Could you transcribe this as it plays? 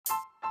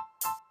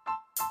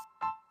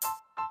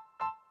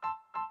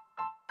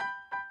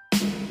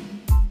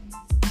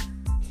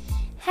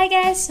Hi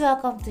guys,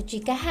 welcome to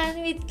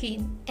Chikahan with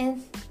Queen,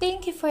 and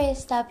thank you for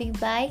stopping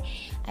by.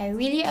 I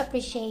really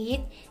appreciate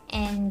it.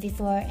 And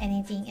before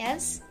anything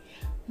else,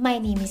 my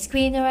name is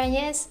Queen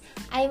Oranjes.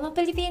 I am a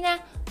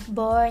Filipina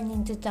born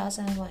in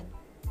 2001.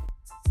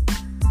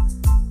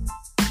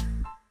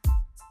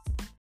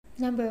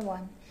 Number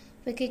 1,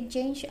 we can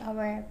change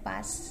our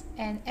past,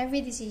 and every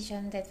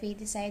decision that we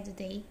decide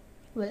today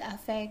will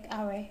affect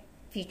our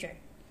future.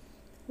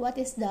 What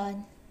is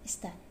done is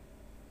done.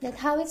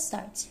 That's how it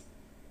starts.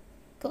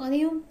 Kung ano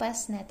yung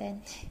past natin,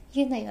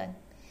 yun na yun.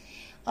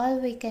 All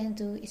we can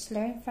do is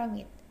learn from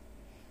it.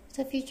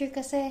 Sa future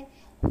kasi,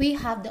 we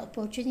have the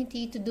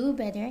opportunity to do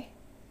better,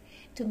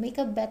 to make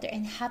a better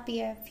and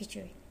happier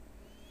future.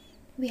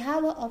 We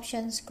have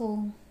options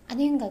kung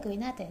ano yung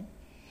gagawin natin.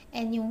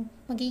 And yung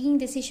magiging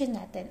decision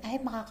natin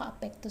ay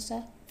makaka-apekto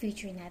sa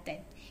future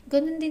natin.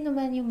 Ganun din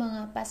naman yung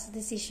mga past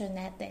decision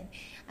natin.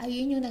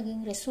 Ayun yung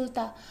naging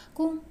resulta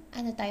kung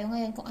ano tayo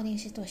ngayon, kung ano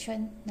yung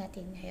sitwasyon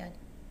natin ngayon.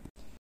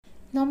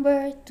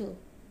 Number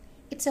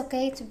 2, it's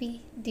okay to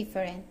be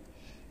different.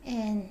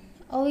 And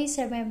always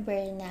remember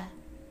na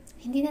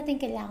hindi natin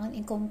kailangan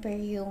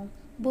i-compare yung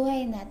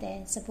buhay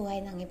natin sa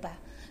buhay ng iba.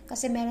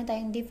 Kasi meron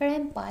tayong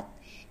different path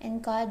and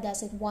God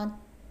doesn't want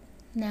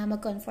na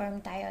mag-conform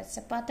tayo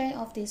sa pattern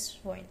of this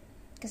world.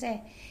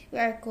 Kasi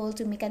we are called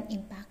to make an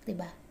impact,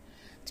 diba?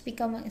 To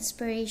become an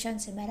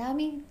inspiration sa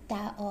maraming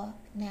tao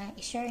na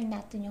i-share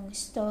natin yung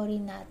story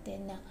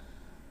natin na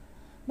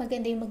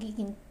maganda yung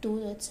magiging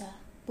tulot sa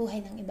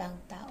buhay ng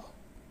ibang tao.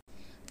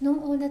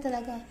 Nung una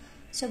talaga,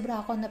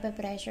 sobra ako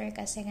nape-pressure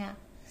kasi nga,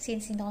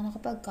 since hindi ako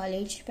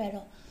nakapag-college,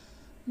 pero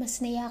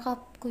mas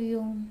niyakap ko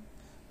yung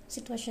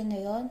sitwasyon na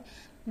yon,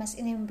 mas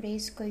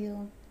in-embrace ko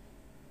yung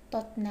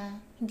thought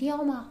na hindi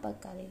ako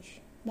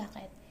makapag-college.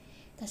 Bakit?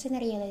 Kasi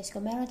na-realize ko,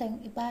 meron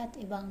tayong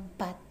iba't ibang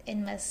path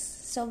and mas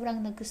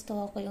sobrang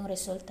nagustuhan ko yung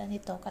resulta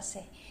nito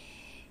kasi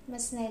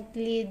mas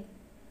nag-lead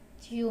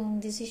yung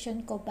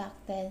decision ko back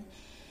then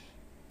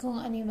kung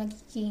ano yung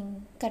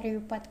magiging career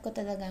path ko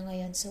talaga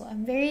ngayon. So,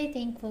 I'm very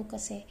thankful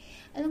kasi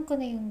alam ko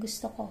na yung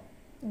gusto ko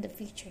in the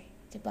future.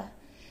 Diba?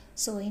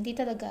 So, hindi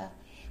talaga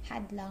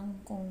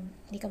hadlang kung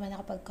hindi ka man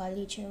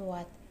nakapag-college or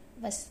what.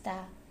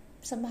 Basta,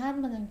 samahan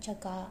mo ng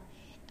tiyaga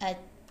at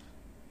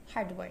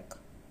hard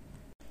work.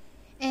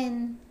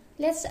 And,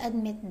 let's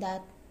admit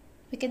that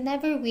we can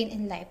never win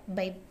in life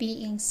by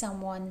being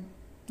someone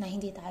na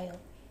hindi tayo.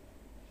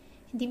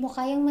 Hindi mo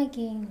kayang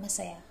maging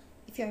masaya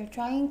if you're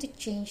trying to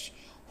change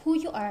who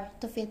you are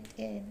to fit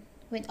in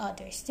with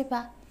others,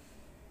 diba?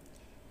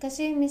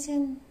 Kasi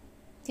minsan,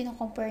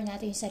 kino-compare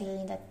natin yung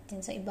sarili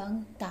natin sa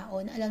ibang tao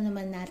na alam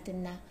naman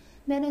natin na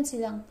meron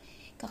silang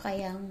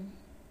kakayang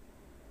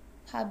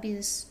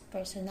hobbies,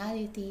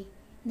 personality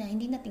na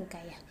hindi natin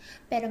kaya.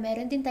 Pero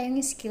meron din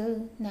tayong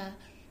skill na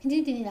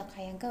hindi din nila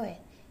kayang gawin.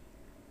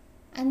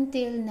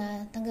 Until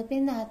na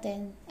tanggapin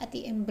natin at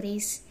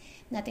i-embrace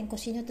natin kung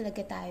sino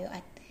talaga tayo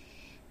at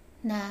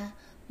na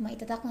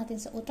maitatak natin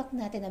sa utak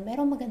natin na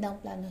merong magandang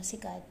plano si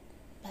God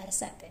para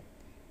sa atin.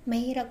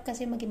 Mahirap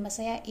kasi maging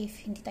masaya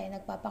if hindi tayo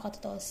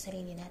nagpapakatotoo sa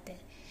sarili natin.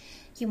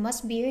 You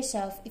must be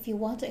yourself if you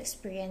want to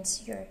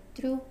experience your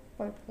true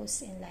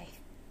purpose in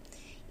life.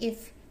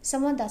 If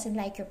someone doesn't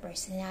like your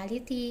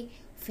personality,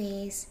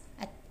 face,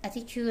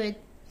 attitude,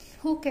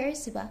 who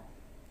cares, diba?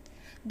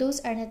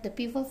 Those are not the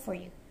people for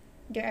you.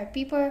 There are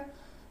people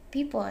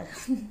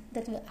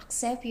that will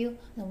accept you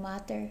no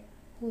matter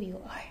who you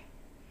are.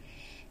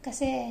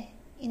 Kasi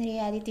in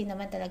reality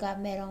naman talaga,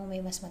 merong may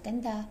mas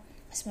maganda,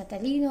 mas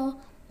matalino,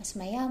 mas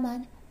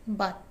mayaman,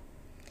 but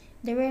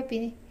there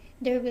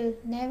will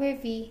never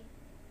be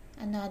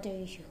another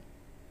you.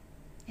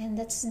 And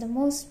that's the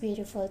most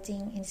beautiful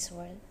thing in this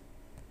world.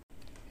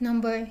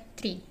 Number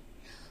 3,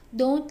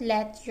 don't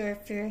let your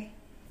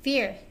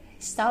fear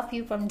stop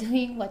you from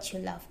doing what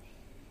you love.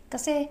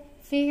 Kasi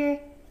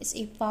fear is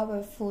a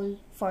powerful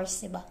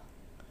force, diba?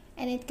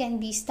 And it can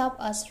be stop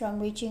us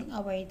from reaching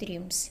our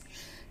dreams.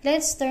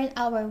 Let's turn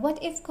our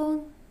what if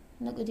kung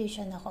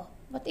nag-audition ako?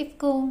 What if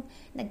kung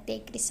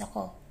nag-take risk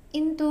ako?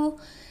 Into,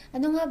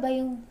 ano nga ba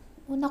yung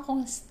una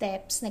kong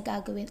steps na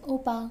gagawin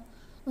upang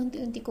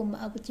unti-unti kong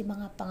maabot yung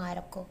mga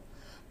pangarap ko?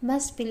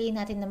 Mas piliin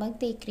natin na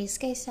mag-take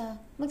risk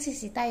kaysa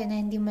magsisi tayo na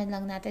hindi man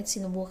lang natin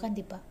sinubukan,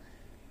 di ba?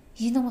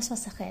 Yun ang mas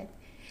masakit.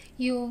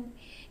 Yung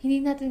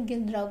hindi natin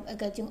ginrab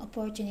agad yung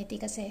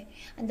opportunity kasi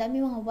ang dami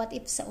mga what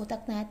if sa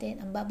utak natin,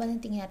 ang baba ng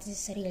tingin natin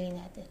sa sarili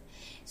natin.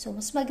 So,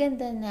 mas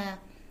maganda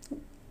na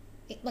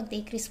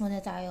mag-take risk muna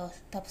tayo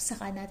tapos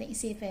saka natin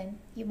isipin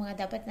yung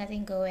mga dapat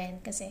natin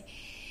gawin kasi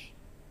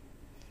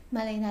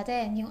malay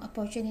natin yung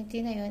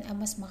opportunity na yun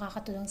ang mas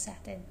makakatulong sa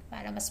atin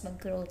para mas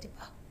mag-grow,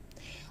 diba?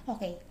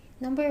 Okay,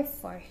 number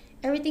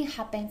 4, everything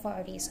happened for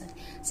a reason.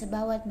 Sa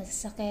bawat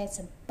masasakit,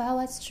 sa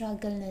bawat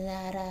struggle na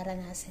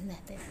nararanasan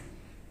natin,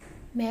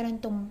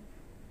 meron tong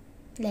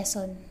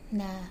lesson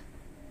na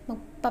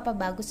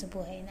magpapabago sa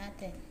buhay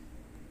natin.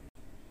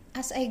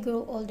 As I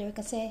grow older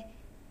kasi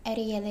I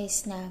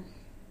realize na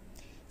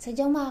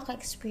sadyang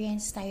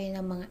makaka-experience tayo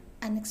ng mga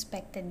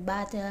unexpected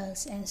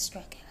battles and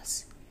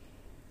struggles.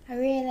 I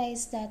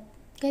realized that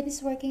God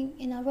is working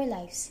in our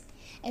lives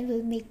and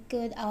will make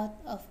good out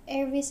of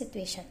every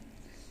situation.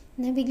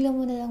 Na bigla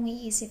mo na lang may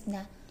isip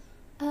na,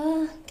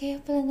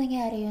 kaya pala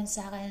nangyari yun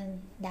sa akin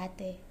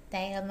dati.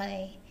 Dahil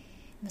may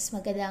mas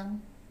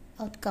magandang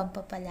outcome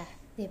pa pala,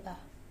 di ba?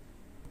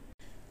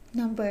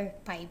 Number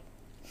 5,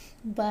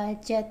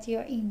 budget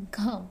your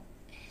income.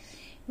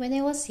 When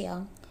I was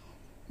young,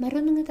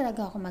 marunong na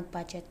talaga ako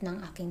mag-budget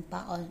ng aking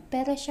paon.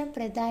 Pero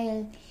syempre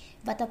dahil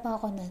bata pa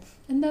ako nun,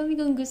 ang dami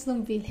kong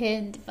gustong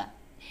bilhin, di ba?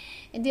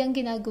 Hindi ang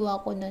ginagawa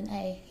ko nun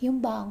ay,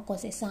 yung baon ko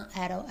sa isang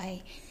araw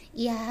ay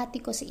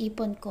ihahati ko sa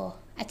ipon ko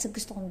at sa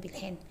gusto kong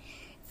bilhin.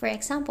 For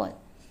example,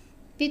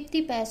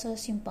 50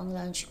 pesos yung pang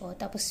lunch ko,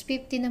 tapos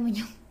 50 naman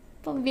yung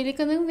pambili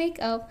ko ng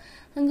makeup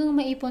hanggang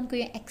maipon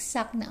ko yung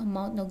exact na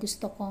amount na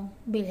gusto kong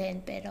bilhin.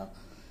 Pero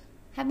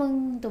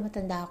habang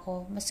tumatanda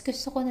ako, mas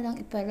gusto ko na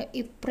lang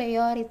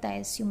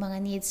i-prioritize yung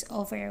mga needs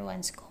over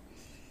wants ko.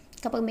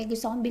 Kapag may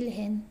gusto kong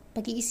bilhin,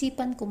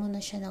 pag-iisipan ko muna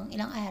siya ng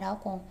ilang araw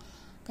kung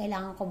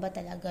kailangan ko ba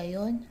talaga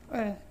yun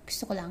or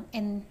gusto ko lang.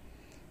 And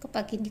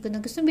kapag hindi ko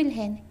na gusto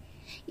bilhin,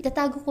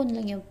 itatago ko na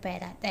lang yung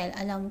pera dahil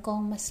alam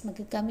kong mas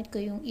magagamit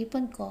ko yung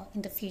ipon ko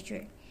in the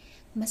future.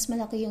 Mas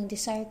malaki yung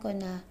desire ko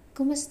na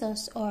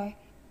gumastos or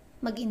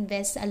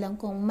mag-invest. Alam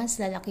kong mas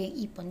lalaki yung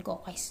ipon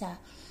ko kaysa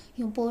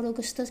yung puro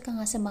gusto ka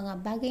nga sa mga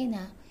bagay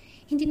na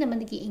hindi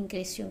naman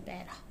nag-i-increase yung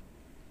pera.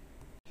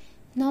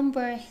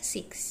 Number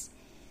 6.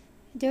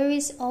 There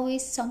is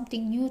always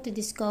something new to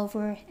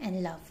discover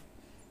and love.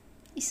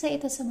 Isa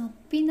ito sa mga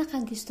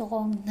pinakagusto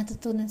kong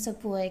natutunan sa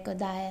buhay ko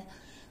dahil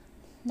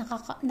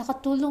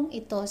nakatulong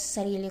ito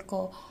sa sarili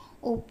ko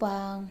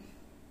upang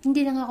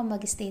hindi lang ako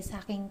mag-stay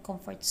sa aking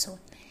comfort zone.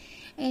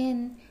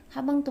 And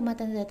habang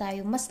tumatanda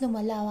tayo, mas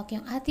lumalawak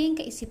yung ating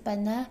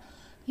kaisipan na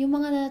yung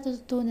mga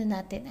natutunan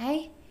natin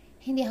ay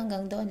hindi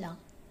hanggang doon lang.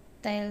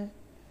 Dahil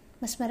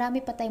mas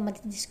marami pa tayong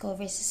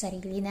madidiscover sa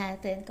sarili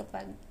natin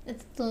kapag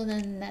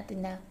natutunan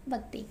natin na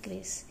mag-take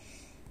risk.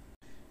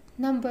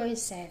 Number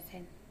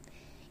 7.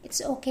 It's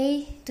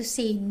okay to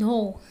say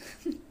no.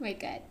 My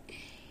God.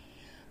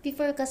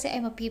 Before kasi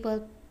I'm a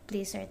people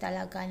pleaser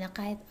talaga na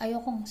kahit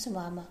ayokong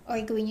sumama or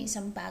gawin yung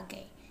isang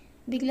bagay,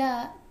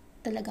 bigla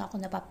talaga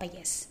ako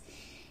napapayes.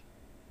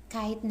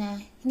 Kahit na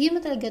hindi mo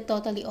talaga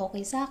totally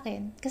okay sa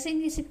akin. Kasi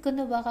inisip ko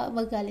na baka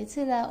magalit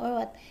sila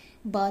or what.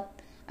 But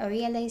I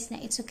realize na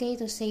it's okay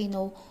to say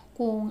no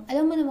kung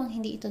alam mo namang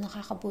hindi ito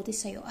nakakabuti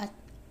sa'yo at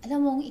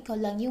alam mong ikaw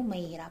lang yung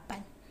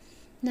mahihirapan.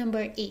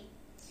 Number 8.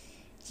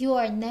 You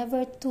are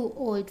never too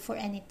old for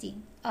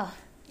anything.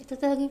 Ito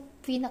talaga yung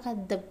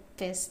pinaka-the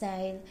best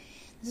dahil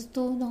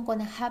natutunan ko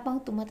na habang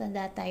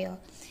tumatanda tayo,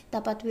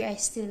 dapat we are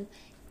still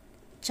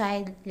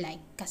childlike.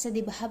 Kasi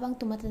diba habang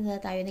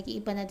tumatanda tayo,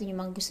 nag-iiba natin yung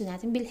mga gusto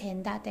natin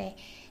bilhin. Dati,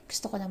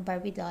 gusto ko ng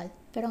Barbie doll.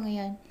 Pero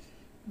ngayon,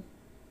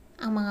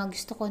 ang mga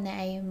gusto ko na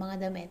ay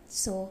mga damit.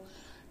 So,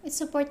 it's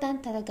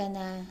important talaga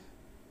na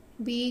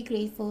be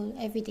grateful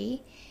every day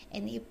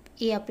and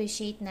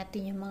i-appreciate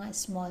natin yung mga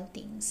small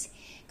things.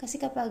 Kasi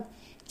kapag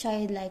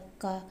childlike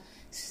ka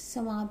sa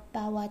mga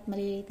bawat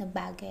maliliit na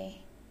bagay,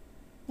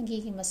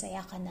 nagiging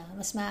masaya ka na,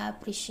 mas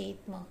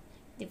ma-appreciate mo,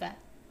 di ba?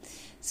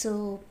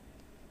 So,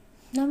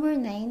 number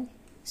 9,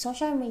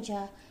 social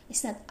media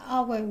is not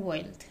our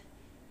world.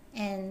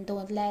 And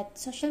don't let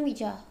social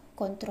media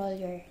control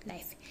your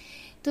life.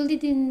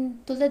 Tulad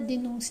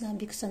din nung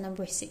sinabi ko sa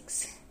number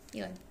 6,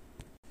 yun,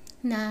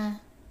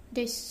 na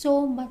there's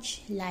so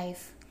much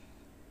life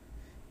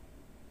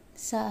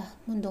sa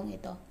mundong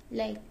ito.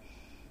 Like,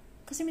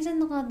 kasi minsan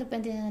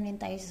nakadepende na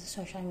rin tayo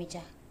sa social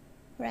media.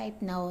 Right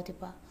now,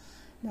 diba?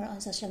 More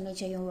on social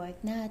media yung work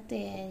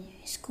natin,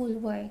 school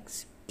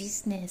works,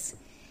 business.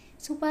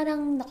 So,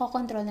 parang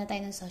nakakontrol na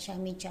tayo ng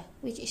social media,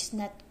 which is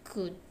not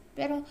good.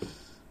 Pero,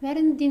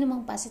 meron din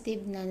namang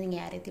positive na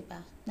nangyari,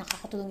 diba?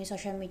 Nakakatulong yung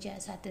social media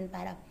sa atin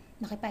para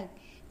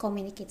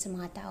makipag-communicate sa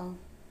mga taong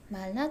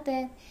mahal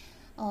natin,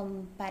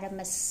 para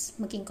mas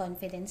maging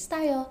confidence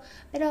tayo.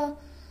 Pero,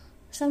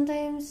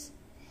 sometimes,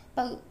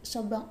 pag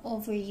sobrang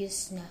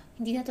overuse na,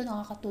 hindi na ito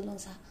nakakatulong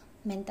sa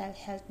mental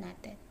health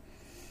natin.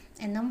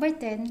 And number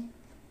 10,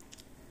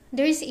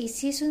 there is a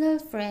seasonal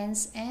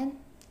friends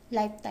and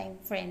lifetime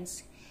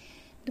friends.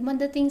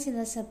 Dumadating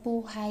sila sa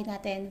buhay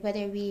natin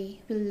whether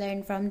we will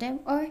learn from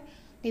them or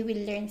they will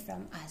learn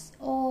from us.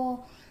 O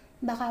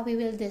baka we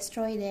will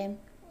destroy them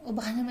o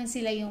baka naman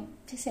sila yung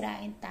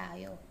sisirain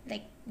tayo.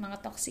 Like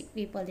mga toxic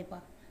people, di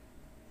ba?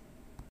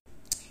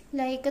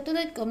 Like,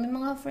 katulad ko, may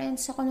mga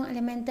friends ako nung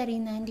elementary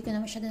na hindi ko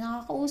na masyado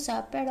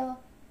nakakausap, pero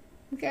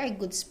we are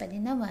goods pa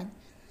din naman.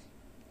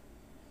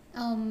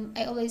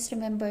 I always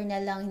remember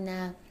na lang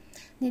na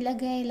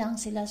nilagay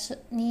lang sila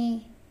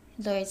ni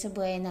Lord sa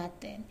buhay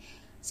natin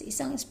sa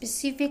isang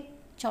specific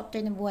chapter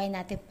ng buhay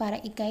natin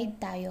para i-guide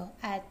tayo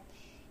at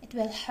it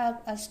will help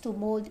us to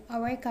mold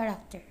our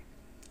character.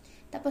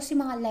 Tapos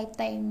yung mga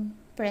lifetime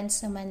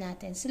friends naman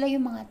natin, sila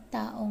yung mga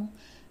taong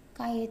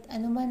kahit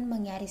anuman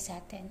mangyari sa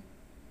atin,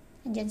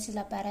 andyan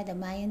sila para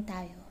damayan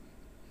tayo.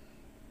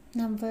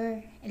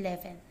 Number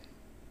 11.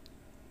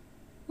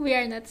 We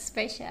are not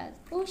special.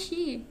 Oh,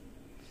 shit.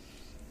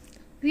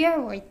 We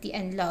are worthy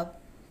and loved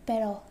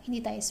pero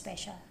hindi tayo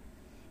special.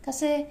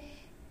 Kasi,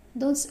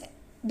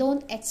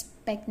 don't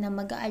expect na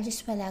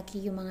mag-a-adjust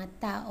palagi yung mga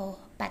tao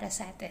para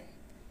sa atin.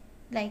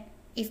 Like,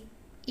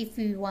 if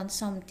you want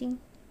something,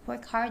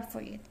 work hard for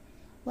it.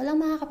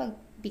 Walang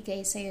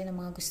makakapagbigay sa'yo ng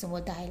mga gusto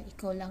mo dahil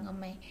ikaw lang ang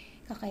may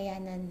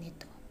kakayanan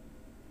nito.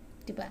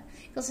 Diba?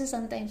 Kasi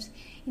sometimes,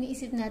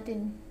 iniisip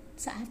natin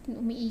sa atin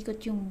umiikot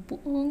yung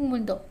buong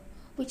mundo,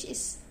 which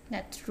is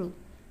not true.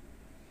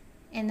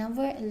 And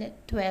number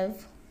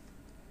 12,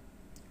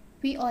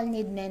 we all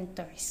need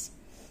mentors.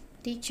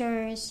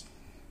 Teachers,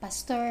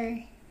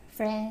 pastor,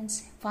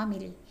 friends,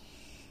 family.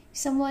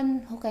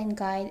 Someone who can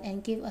guide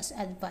and give us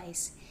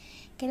advice.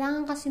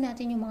 Kailangan kasi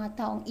natin yung mga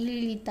taong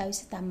ililid tayo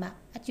sa tama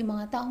at yung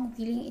mga taong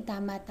piling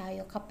itama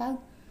tayo kapag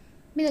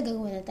may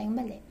nagagawa na tayong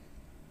mali.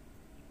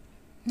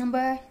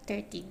 Number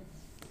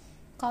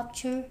 13.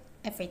 Capture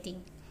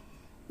everything.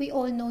 We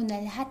all know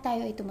na lahat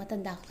tayo ay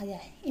tumatanda, kaya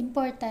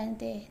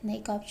importante na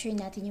i-capture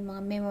natin yung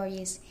mga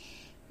memories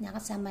na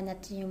kasama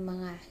natin yung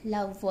mga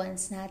loved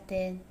ones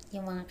natin,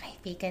 yung mga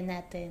kaibigan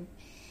natin.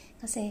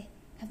 Kasi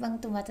habang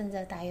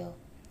tumatanda tayo,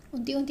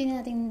 unti-unti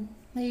na natin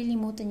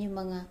malilimutan yung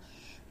mga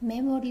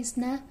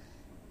memories na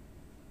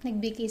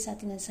nagbigay sa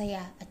atin ng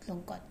saya at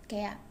lungkot.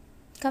 Kaya,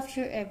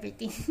 capture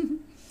everything.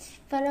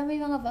 Para may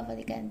mga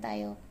babalikan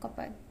tayo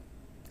kapag,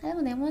 alam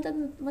mo na,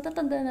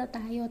 matatanda na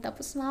tayo,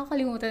 tapos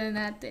makakalimutan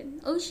na natin.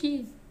 Oh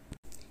shit!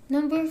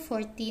 Number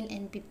 14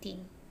 and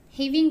 15.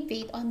 Having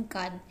faith on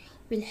God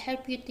will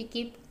help you to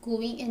keep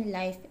going in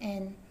life,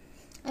 and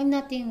I'm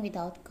nothing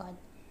without God.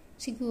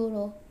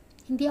 Siguro,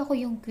 hindi ako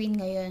yung queen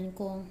ngayon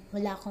kung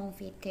wala akong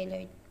faith kay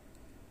Lord.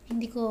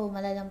 Hindi ko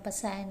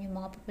malalampasan yung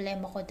mga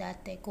problema ko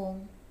dati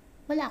kung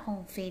wala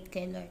akong faith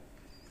kay Lord.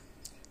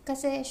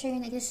 Kasi siya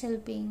yung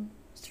nagsisilbing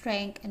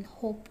strength and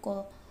hope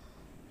ko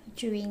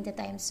during the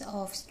times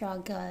of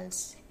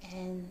struggles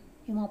and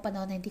yung mga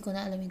panahon na hindi ko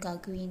na alam yung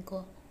gagawin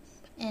ko.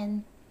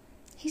 And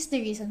He's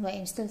the reason why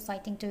I'm still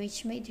fighting to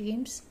reach my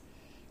dreams.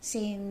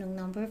 Same nung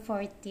number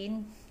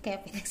 14, kaya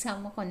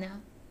pinagsama ko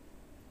na.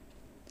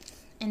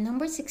 And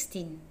number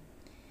 16,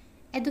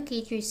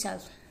 educate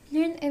yourself.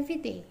 Learn every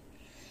day.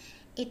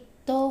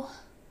 Ito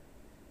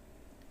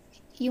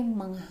yung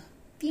mga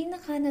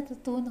pinaka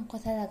natutunan ko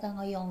talaga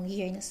ngayong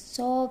year na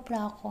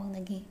sobra akong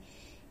naging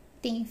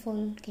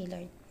thankful kay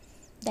Lord.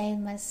 Dahil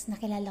mas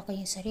nakilala ko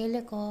yung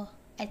sarili ko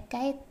at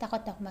kahit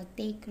takot ako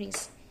mag-take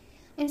risk,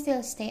 I'm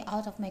still stay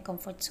out of my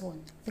comfort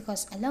zone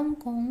because alam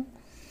kong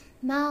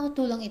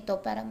makakatulong ito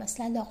para mas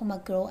lalo ako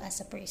mag-grow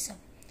as a person.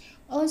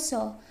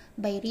 Also,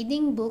 by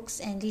reading books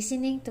and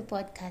listening to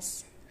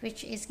podcasts,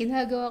 which is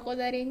ginagawa ko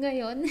na rin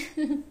ngayon,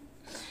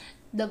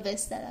 the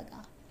best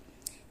talaga.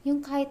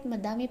 Yung kahit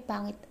madami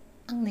pangit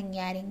ang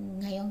nangyaring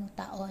ngayong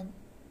taon,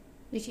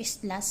 which is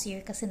last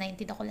year, kasi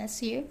 19 ako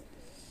last year,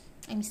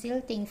 I'm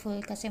still thankful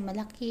kasi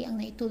malaki ang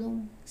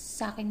naitulong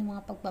sa akin ng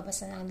mga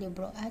pagbabasa ng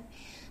libro at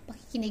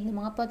pakikinig ng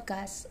mga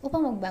podcast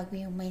upang magbago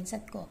yung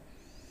mindset ko.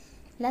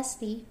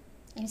 Lastly,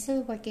 I'm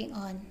still working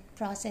on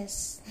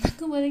process na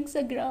gumaling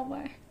sa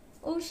grammar.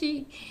 Oh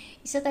shit!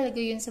 Isa talaga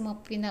yun sa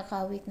mga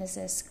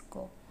pinaka-weaknesses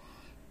ko.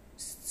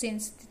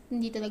 Since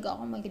hindi talaga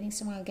ako magaling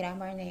sa mga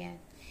grammar na yan.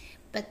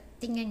 But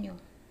tingnan nyo,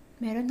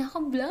 meron na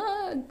akong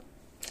vlog.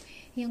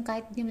 Yung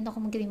kahit hindi man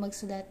ako magaling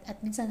magsulat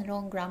at minsan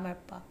wrong grammar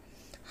pa.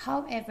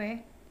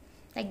 However,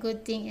 the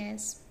good thing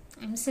is,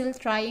 I'm still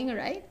trying,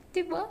 right?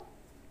 Diba?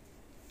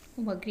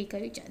 Umagri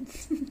kayo dyan.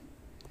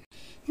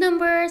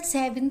 Number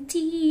 17.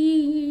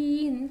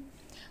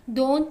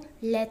 Don't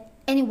let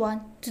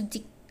anyone to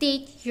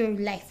dictate your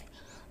life.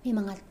 May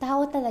mga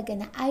tao talaga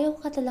na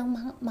ayaw ka talang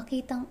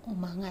makitang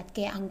umangat.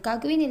 Kaya ang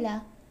gagawin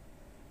nila,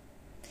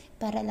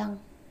 para lang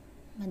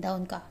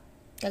ma-down ka.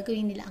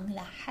 Gagawin nila ang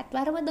lahat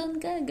para ma-down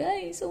ka,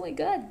 guys. Oh my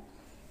God.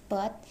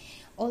 But,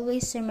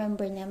 always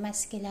remember na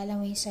mas kilala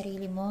mo yung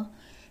sarili mo.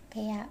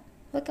 Kaya,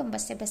 huwag kang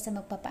basta-basta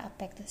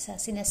magpapa-apekto sa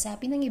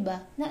sinasabi ng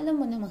iba na alam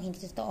mo namang hindi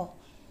totoo.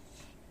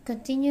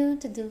 Continue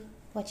to do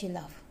what you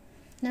love.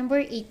 Number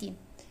 18.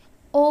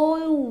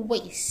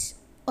 Always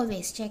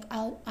check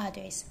out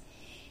others.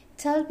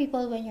 Tell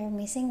people when you're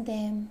missing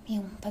them,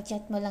 yung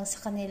pag-chat mo lang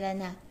sa kanila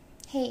na,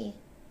 hey,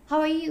 how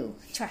are you?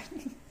 Char.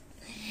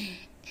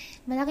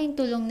 Malaking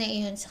tulong na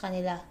iyon sa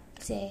kanila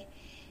kasi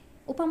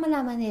upang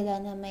malaman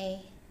nila na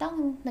may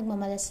taong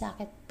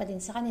nagmamalasakit pa din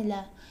sa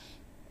kanila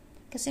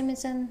kasi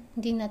minsan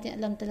hindi natin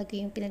alam talaga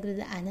yung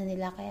pinagdadaanan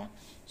nila kaya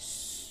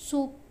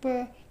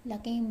super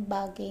laking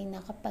bagay na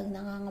kapag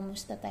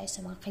nangangamusta tayo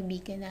sa mga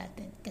kaibigan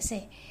natin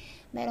kasi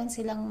meron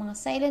silang mga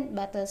silent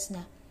battles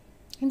na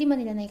hindi man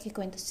nila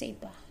nakikikwento sa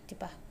iba,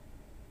 diba?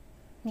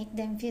 Make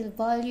them feel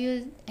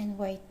valued and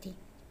worthy.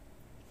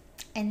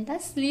 And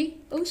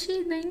lastly, oh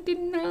shit,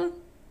 19 na.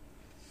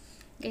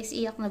 Guys,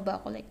 iyak na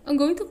ba ako? Like, I'm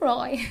going to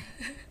cry.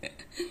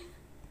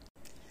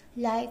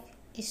 Life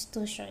is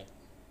too short.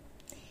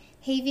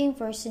 Having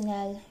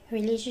personal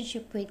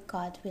relationship with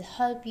God will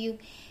help you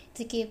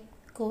to keep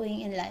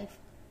going in life.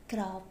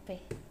 Grabe.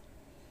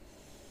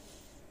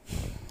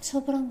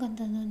 Sobrang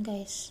ganda nun,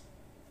 guys.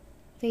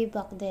 Way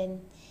back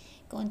then,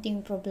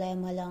 kaunting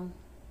problema lang.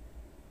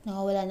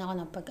 Nawawalan ako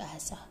ng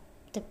pag-asa.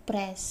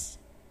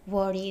 Depressed,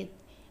 worried,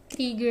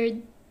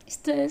 triggered,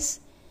 stressed.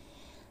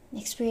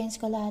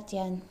 Na-experience ko lahat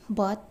yan.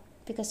 But,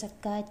 because of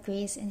God's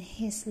grace and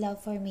His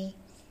love for me,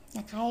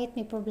 na kahit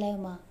may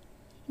problema,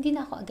 hindi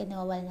na ako agad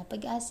nawawalan ng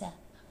pag-asa.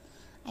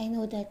 I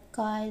know that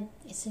God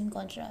is in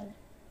control.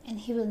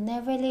 And He will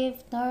never leave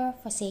nor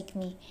forsake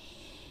me.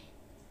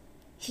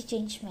 He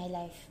changed my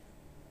life.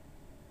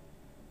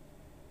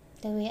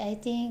 The way I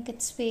think,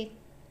 it's fake,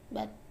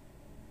 but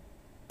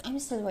I'm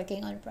still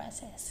working on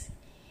process.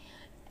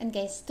 And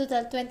guys,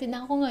 total 20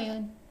 na ako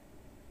ngayon.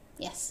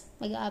 Yes,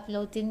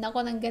 mag-upload din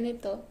ako ng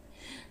ganito.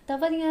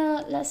 Dapat nga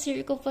last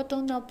year ko pa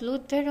itong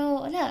na-upload,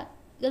 pero wala.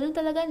 Ganun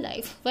talaga ang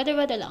life.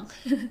 Bada-bada lang.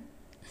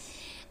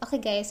 Okay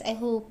guys, I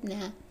hope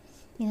na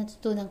may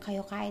natutunan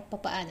kayo kahit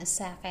papaano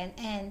sa akin.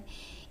 And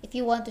if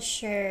you want to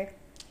share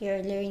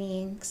your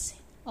learnings,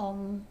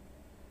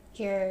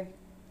 your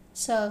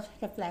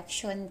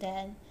self-reflection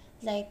then,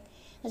 like,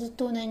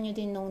 natutunan nyo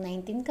din nung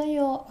 19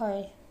 kayo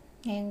or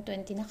ngayong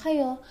 20 na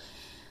kayo,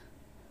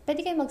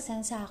 pwede kayo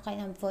mag-send sa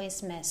akin ng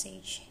voice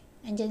message.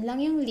 Andyan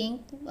lang yung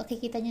link.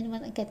 Makikita nyo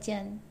naman agad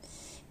yan.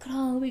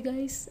 Grabe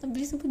guys. Ang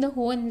bilis ng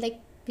panahon. Like,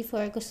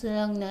 before, gusto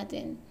na lang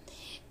natin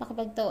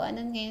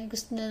makapagtawanan. Ngayon,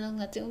 gusto na lang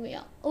natin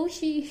umiyak. Oh,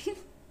 shit.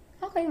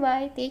 Okay,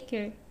 bye. Take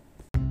care.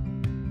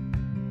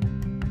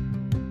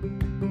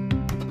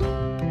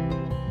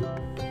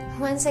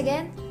 Once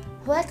again,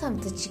 welcome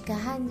to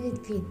Chikahan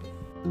with Queen.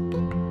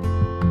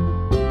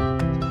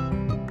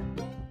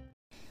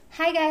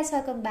 Hi guys,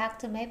 welcome back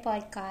to my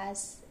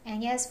podcast. And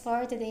yes,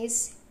 for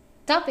today's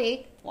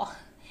topic,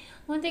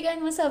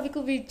 muntikan masabi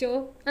ko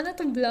video. Ano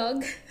to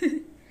vlog?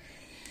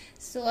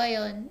 So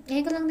ayun,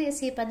 ngayon ko lang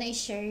naisipan na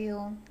i-share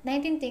yung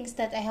 19 things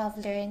that I have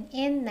learned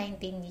in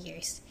 19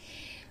 years.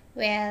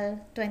 Well,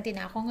 20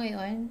 na ako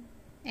ngayon.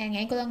 And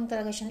ngayon ko lang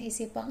talaga siya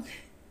naisipang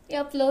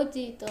i-upload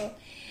dito.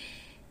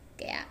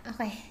 Kaya,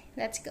 okay,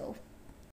 let's go.